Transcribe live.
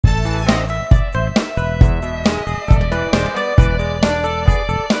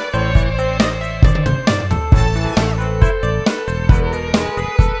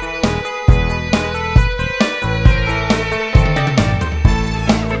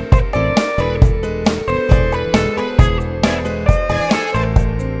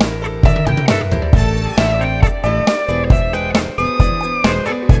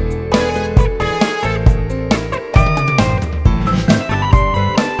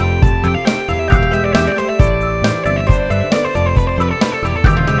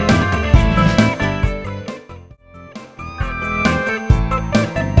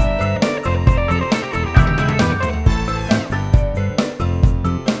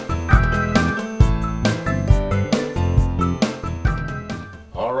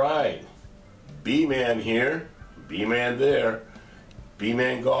B-Man there.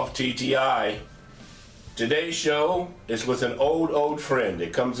 bmangolftti. Today's show is with an old friend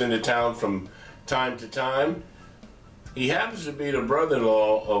that comes into town from time to time. He happens to be the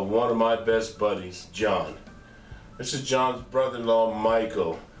brother-in-law of one of my best buddies, John. This is John's brother-in-law,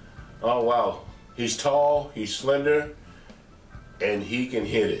 Michael. Oh, wow. He's tall, he's slender, and he can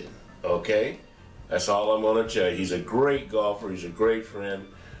hit it, okay? That's all I'm going to tell you. He's a great golfer. He's a great friend.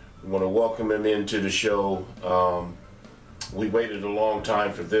 We want to welcome him into the show. We waited a long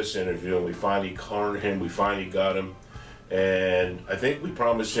time for this interview, and we finally cornered him. We finally got him. And I think we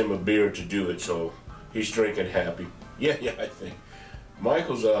promised him a beer to do it, so he's drinking happy. Yeah, I think.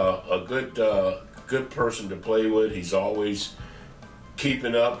 Michael's a good person to play with. He's always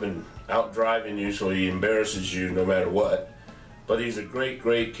keeping up and out driving you, so he embarrasses you no matter what. But he's a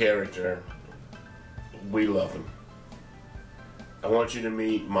great character. We love him. I want you to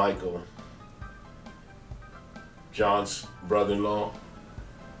meet Michael, John's brother-in-law,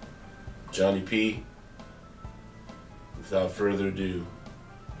 Johnny P. Without further ado,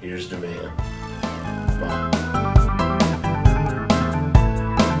 here's the man. Bye.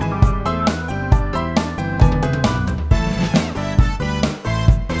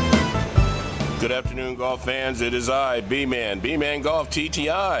 Good afternoon, golf fans. It is I, bmangolftti,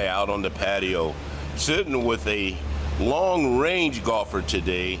 out on the patio, sitting with a long-range golfer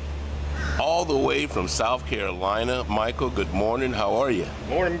today, all the way from South Carolina. Michael, good morning. How are you?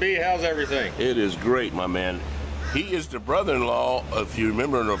 Morning, B. How's everything? It is great, my man. He is the brother-in-law, if you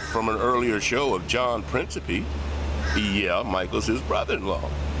remember from an earlier show, of John Principe. Yeah, Michael's his brother-in-law.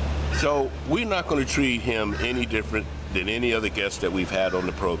 So we're not going to treat him any different than any other guest that we've had on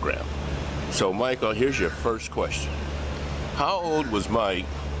the program. So, Michael, here's your first question. How old was Mike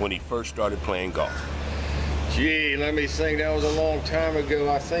when he first started playing golf? Gee, let me think. That was a long time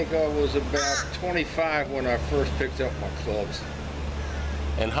ago. I think I was about 25 when I first picked up my clubs.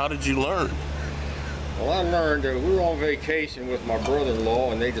 And how did you learn? Well, I learned that we were on vacation with my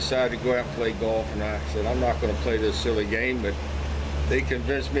brother-in-law, and they decided to go out and play golf, and I said, I'm not going to play this silly game, but they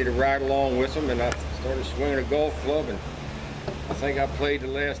convinced me to ride along with them, and I started swinging a golf club, and I think I played the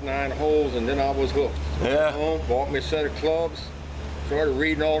last 9 holes, and then I was hooked. Yeah. Home, bought me a set of clubs, started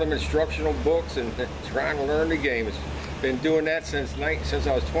reading all them instructional books and trying to learn the game. It's been doing that since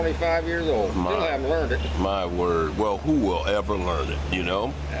I was 25 years old. Still haven't learned it. My word. Well, who will ever learn it, you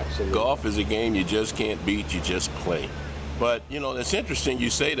know? Absolutely. Golf is a game you just can't beat, you just play. But, you know, it's interesting you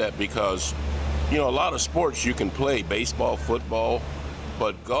say that because, you know, a lot of sports you can play, baseball, football,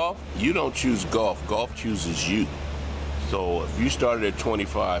 but golf, you don't choose golf. Golf chooses you. So if you started at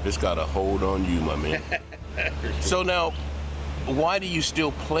 25, it's got a hold on you, my man. So now, why do you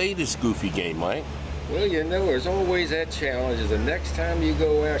still play this goofy game, Mike? Well, you know, there's always that challenge. The next time you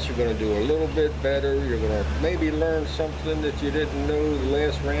go out, you're going to do a little bit better. You're going to maybe learn something that you didn't know the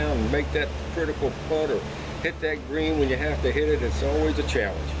last round and make that critical putt or hit that green when you have to hit it. It's always a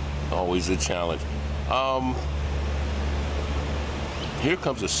challenge. Always a challenge. Here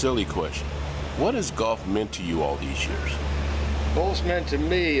comes a silly question. What has golf meant to you all these years? Golf's meant to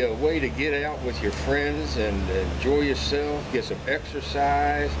me a way to get out with your friends and enjoy yourself, get some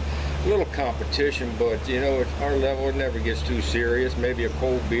exercise, a little competition, but you know, at our level it never gets too serious. Maybe a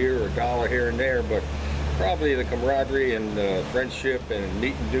cold beer or $1 here and there, but probably the camaraderie and friendship and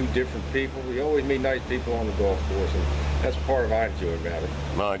meeting new different people. We always meet nice people on the golf course, and that's part of what I enjoy about it.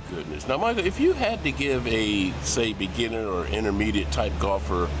 My goodness. Now, Michael, if you had to give a, say, beginner or intermediate type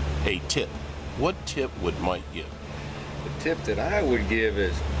golfer a tip, what tip would Mike give? The tip that I would give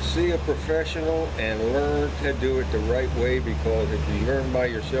is see a professional and learn to do it the right way, because if you learn by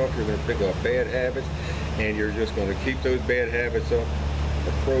yourself, you're going to pick up bad habits, and you're just going to keep those bad habits up.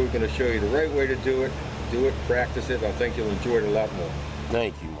 The pro's going to show you the right way to do it, practice it. I think you'll enjoy it a lot more.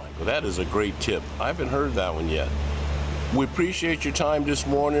 Thank you, Michael. That is a great tip. I haven't heard that one yet. We appreciate your time this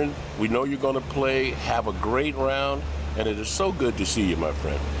morning. We know you're going to play. Have a great round, and it is so good to see you, my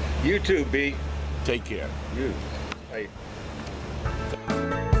friend. You too, B. Take care. You. Hey.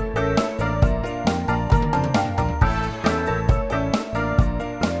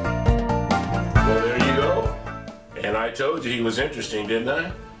 Well, there you go. And I told you he was interesting, didn't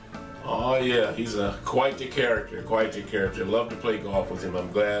I? Oh, yeah. He's quite the character, Love to play golf with him.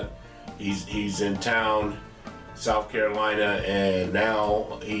 I'm glad he's in town, South Carolina, and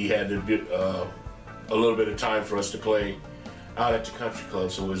now he had to be, a little bit of time for us to play out at the country club,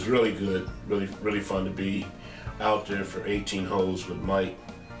 so it was really good, really fun to be out there for 18 holes with Mike.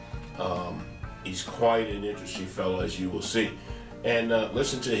 He's quite an interesting fellow, as you will see. And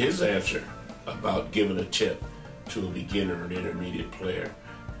listen to his answer about giving a tip to a beginner or an intermediate player.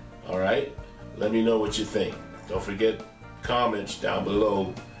 All right? Let me know what you think. Don't forget comments down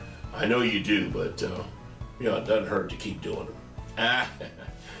below. I know you do, but you know, it doesn't hurt to keep doing them.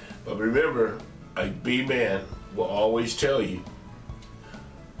 But remember, a B-man will always tell you,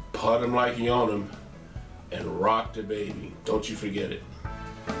 putt him like you own him and rock the baby. Don't you forget it.